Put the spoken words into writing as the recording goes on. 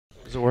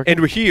Is it working?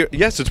 And we're here.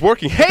 Yes, it's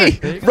working.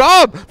 Hey,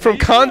 Rob from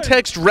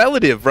Context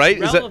Relative, right?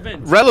 Relevant. Is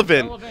that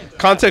relevant?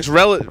 Context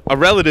a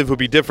relative would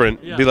be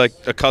different. Yes. Be like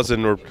a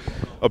cousin or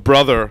a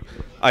brother,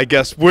 I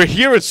guess. We're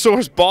here at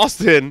Source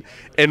Boston,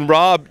 and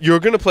Rob,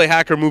 you're going to play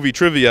Hacker Movie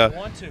Trivia. I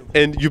want to.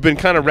 And you've been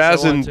kind of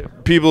razzing to.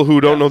 people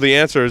who don't know the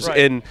answers. Right.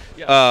 And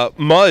Yes.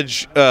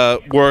 Mudge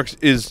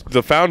is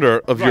the founder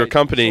of your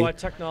company. So our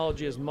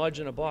technology is Mudge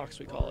in a box,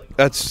 we call it.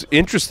 That's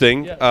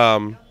interesting. Yeah.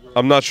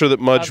 I'm not sure that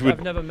Mudge would.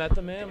 I've never met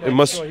the man, but It I'm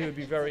must- sure he would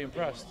be very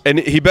impressed. And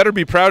he better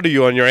be proud of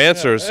you on your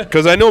answers,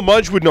 because I know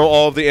Mudge would know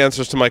all of the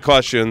answers to my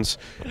questions,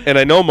 and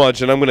I know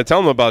Mudge, and I'm going to tell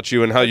him about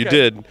you and how you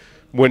did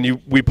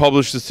when we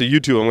publish this to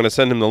YouTube. I'm going to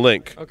send him the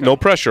link. Okay. No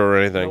pressure or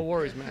anything. No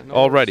worries, man. No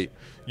Alrighty.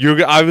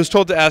 I was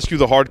told to ask you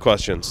the hard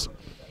questions.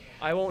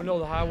 I won't know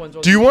the hard ones.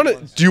 Or Do you the want easy to?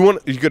 ones. Do you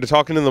want? You got to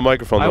talk into the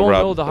microphone, I though, won't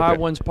Rob. know the hard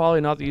Okay. ones, probably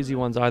not the easy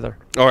ones either.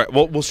 All right.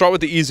 Well, we'll start with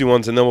the easy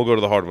ones, and then we'll go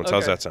to the hard ones.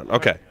 How's Okay. that sound?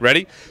 Okay.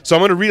 Ready? So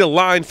I'm going to read a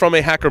line from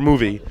a Hacker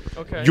movie.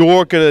 Okay.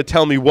 You're going to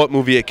tell me what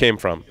movie it came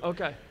from.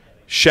 Okay.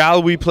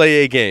 Shall we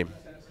play a game?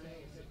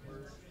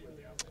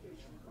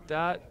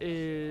 That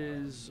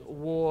is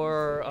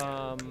War.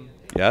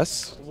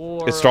 Yes.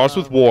 War. It starts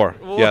with war.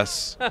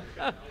 Yes.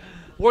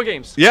 War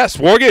Games. Yes.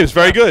 War games.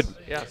 Very good.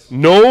 Yes.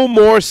 No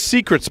more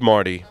secrets,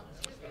 Marty.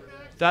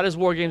 That is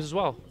War Games as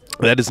well.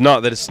 That is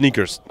not. That is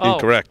sneakers. Oh,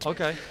 Incorrect.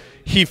 Okay.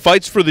 He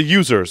fights for the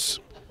users.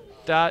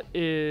 That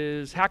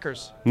is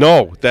Hackers.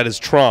 No, that is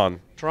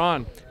Tron.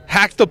 Tron.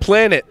 Hack the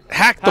planet.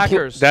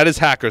 Hackers. That is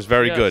Hackers.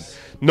 Very Yes. good.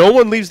 No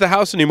one leaves the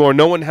house anymore.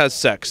 No one has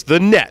sex. The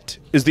net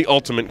is the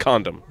ultimate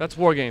condom. That's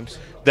War Games.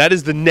 That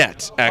is the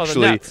net,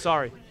 actually. Oh, the net.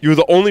 Sorry. You're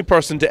the only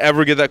person to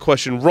ever get that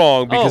question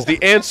wrong because Oh.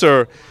 the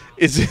answer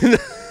is in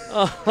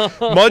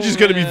Mudge is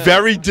going to be man.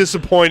 very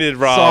disappointed,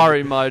 Rob.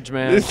 Sorry, Mudge,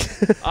 man.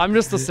 I'm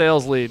just the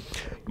sales lead.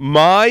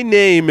 My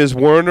name is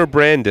Werner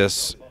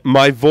Brandis.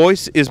 My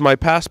voice is my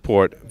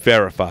passport.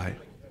 Verify.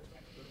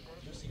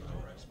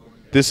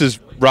 This is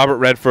Robert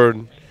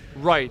Redford.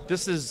 Right.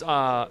 This is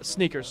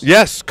Sneakers.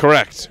 Yes,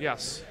 correct.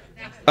 Yes.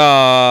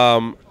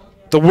 The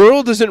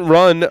world isn't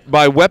run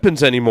by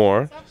weapons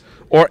anymore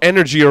or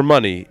energy or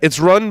money. It's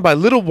run by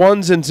little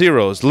ones and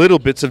zeros, little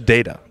bits of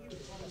data.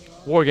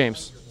 War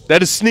Games.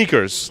 That is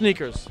sneakers.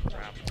 Sneakers.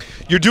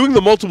 You're doing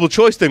the multiple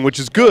choice thing, which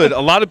is good. A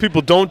lot of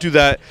people don't do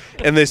that,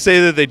 and they say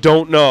that they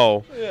don't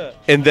know,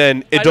 and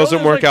then it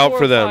doesn't work out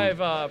for them. I know there's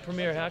like 4 or 5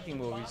 premiere hacking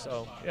movies,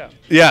 so yeah.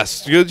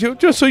 Yes,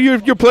 so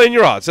you're playing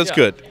your odds. That's Yeah.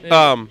 good.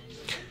 Yeah.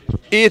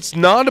 It's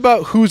not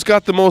about who's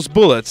got the most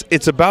bullets.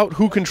 It's about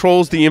who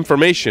controls the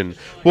information.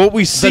 What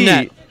we see.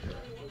 net.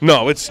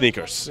 No, it's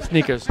sneakers.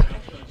 Sneakers.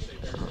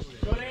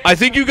 I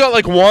think you got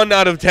like 1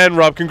 out of 10,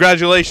 Rob.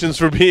 Congratulations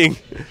for being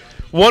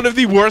one of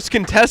the worst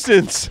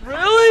contestants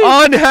Really?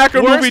 on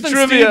Hacker Worse Movie than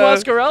Trivia.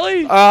 Steve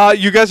Mascarelli?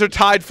 You guys are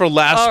tied for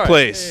last All right,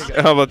 place. there you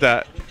go. How about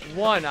that?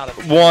 1 out of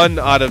 10. 1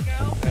 out of